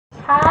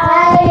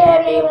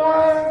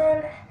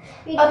everyone.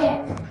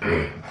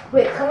 Okay.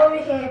 Wait, come over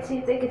here and see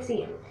if they can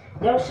see you.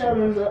 Don't show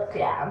them. Look,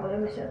 yeah, I'm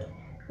going to show.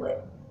 Wait.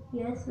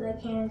 Yes, they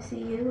can see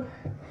you.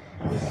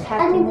 You just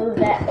have to move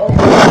that over.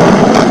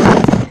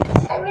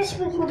 I wish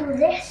we can do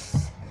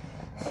this.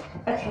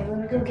 Okay, let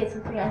me go get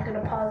something. I'm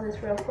going to pause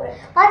this real quick.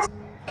 Let's.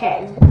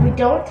 Okay, we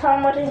don't tell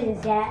them what it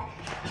is yet.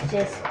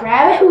 Just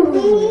grab it.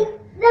 We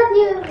love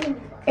you.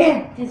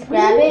 Just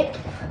grab it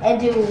and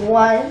do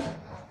 1,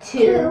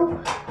 2,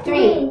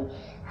 3.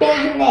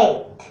 Big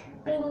Nate.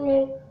 Big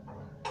Nate.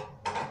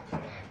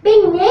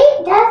 Big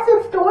Nate? That's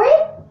the story?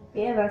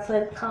 Yeah, that's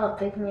what it's called,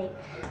 Big Nate.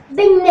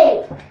 Big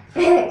Nate.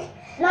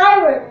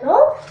 Now I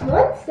know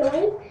one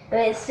story. But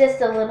it's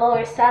just a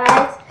littler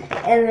size,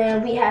 and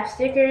then we have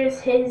stickers.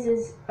 His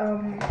is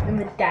in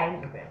the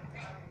dining room.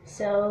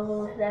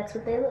 So that's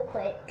what they look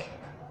like.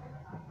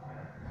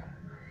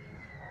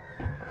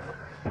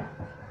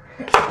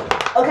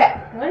 Okay,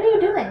 what are you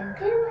doing?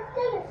 So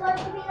I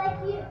can be like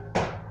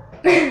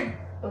you.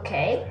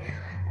 Okay,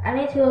 I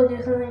need to go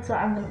do something, so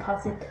I'm gonna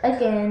pause it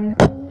again.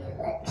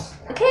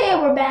 Okay,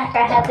 we're back.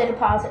 I had to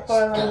deposit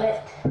for a little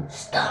bit.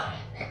 Stop.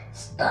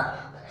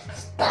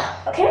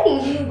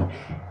 Okay,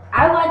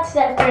 I watched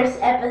that first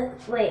episode.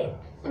 Wait,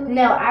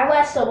 no, I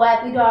watched the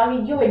Wappy Dog,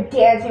 and you were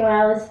dancing when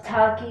I was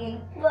talking.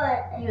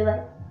 What? You were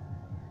like.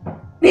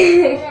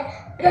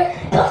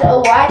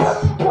 So watch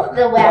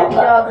the Wappy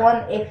Dog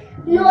one. If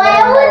no,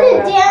 I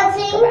wasn't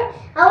dancing.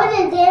 I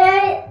wasn't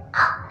dancing.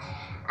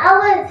 I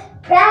was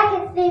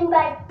practicing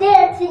by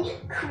dancing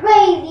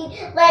crazy,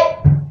 like.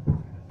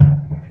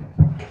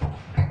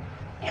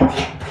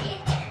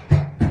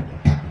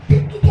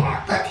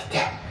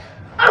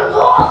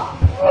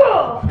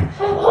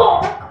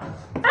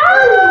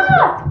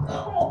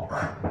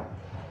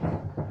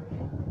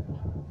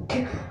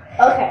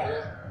 Okay,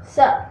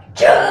 so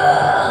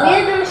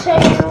we're gonna show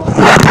you a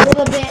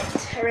little bit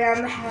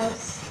around the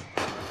house,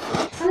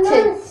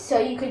 so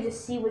you can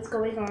just see what's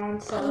going on.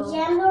 So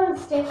Yeah, I'm doing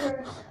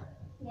stickers.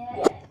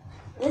 yeah,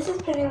 this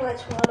is pretty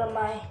much one of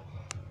my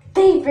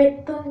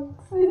favorite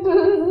books.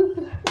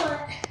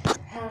 What?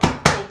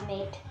 Big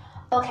Nate.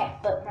 Okay,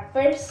 but my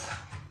first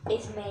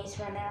is Maze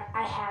Runner.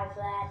 I have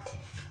that.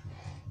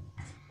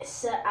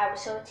 So I will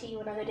show it to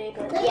you another day,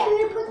 but yeah,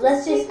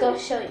 let's just go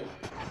show you.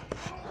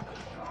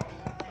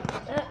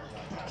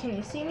 Can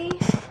you see me?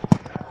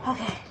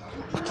 Okay.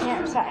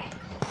 I'm sorry.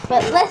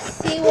 But let's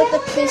see what the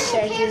fish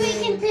are doing.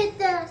 We can put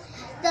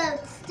the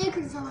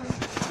stickers on.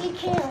 We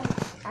can.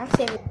 I'm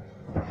saying.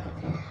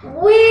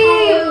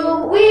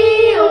 Wheel.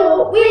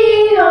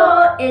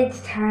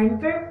 It's time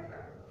for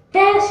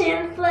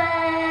Fashion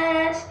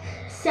Flash.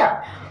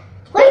 So,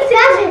 What's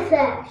Fashion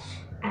Flash?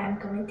 I'm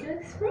going to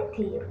explain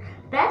to you.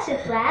 Fashion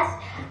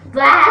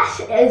Flash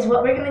is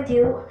what we're going to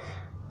do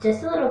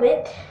just a little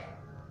bit.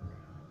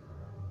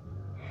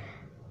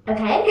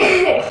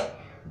 Okay.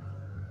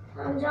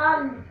 I'm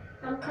done.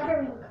 I'm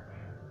coloring.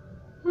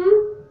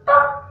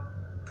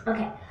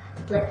 Okay,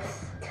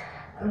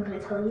 I'm going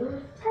to tell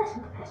you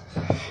Fashion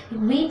Flash.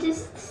 We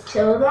just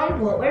show them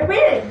what we're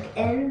wearing,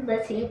 and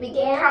let's see if we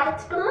get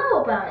comments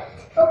below about it.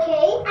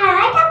 Okay, and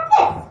I got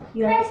this.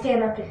 You have to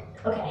stand up and,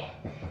 okay.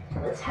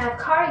 Let's have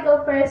Kari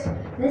go first.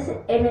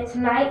 And it's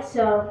night,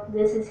 so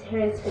this is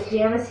his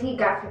pajamas he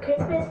got for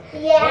Christmas.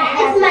 Yeah,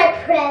 it's my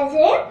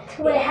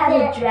present. It has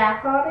a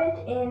giraffe on it,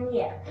 and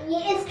yeah.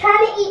 Yeah, it's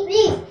trying to eat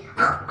me.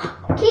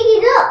 Kiki,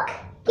 look.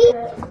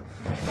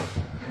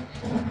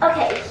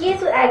 Okay,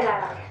 here's what I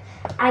got on.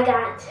 I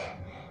got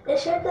the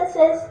shirt that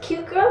says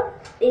Cute Girl.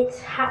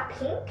 It's hot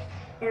pink.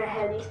 And I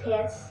have these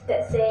pants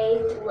that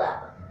say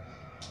Love.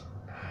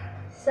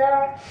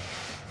 So,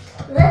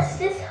 let's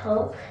just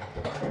hope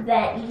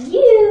that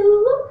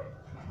you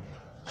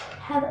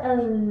have a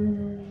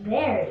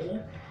very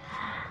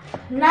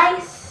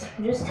nice,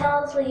 just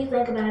tell us what you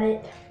think about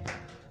it.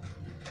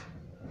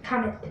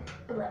 Comment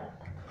below.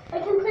 I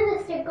can put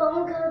a sticker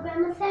on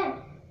Grandma's head.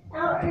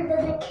 Her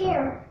doesn't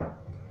care.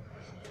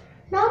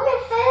 Not my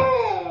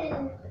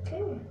head.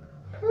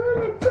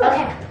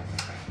 Okay,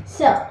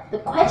 so the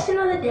question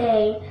of the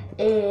day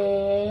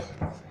is,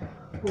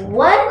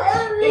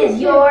 what is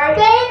your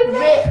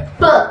favorite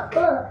book?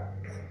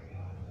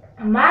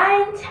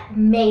 Mine's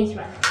Maze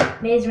Runner.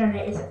 Maze Runner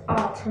is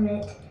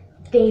ultimate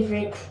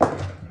favorite.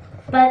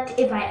 But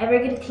if I ever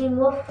get a Teen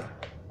Wolf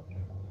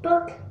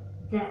book,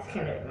 that's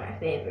gonna be my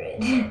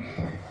favorite.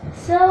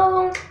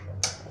 So,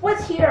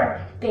 what's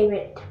your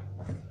favorite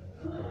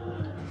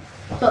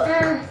book?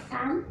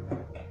 Sam.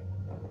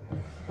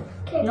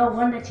 No,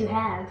 one that you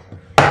have.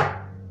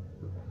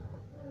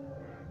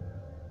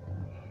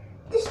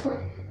 This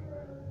one.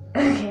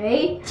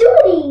 Okay.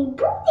 Judy,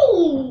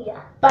 Booty.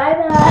 Bye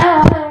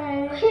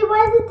bye. Hey,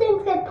 why does the thing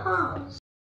say pause?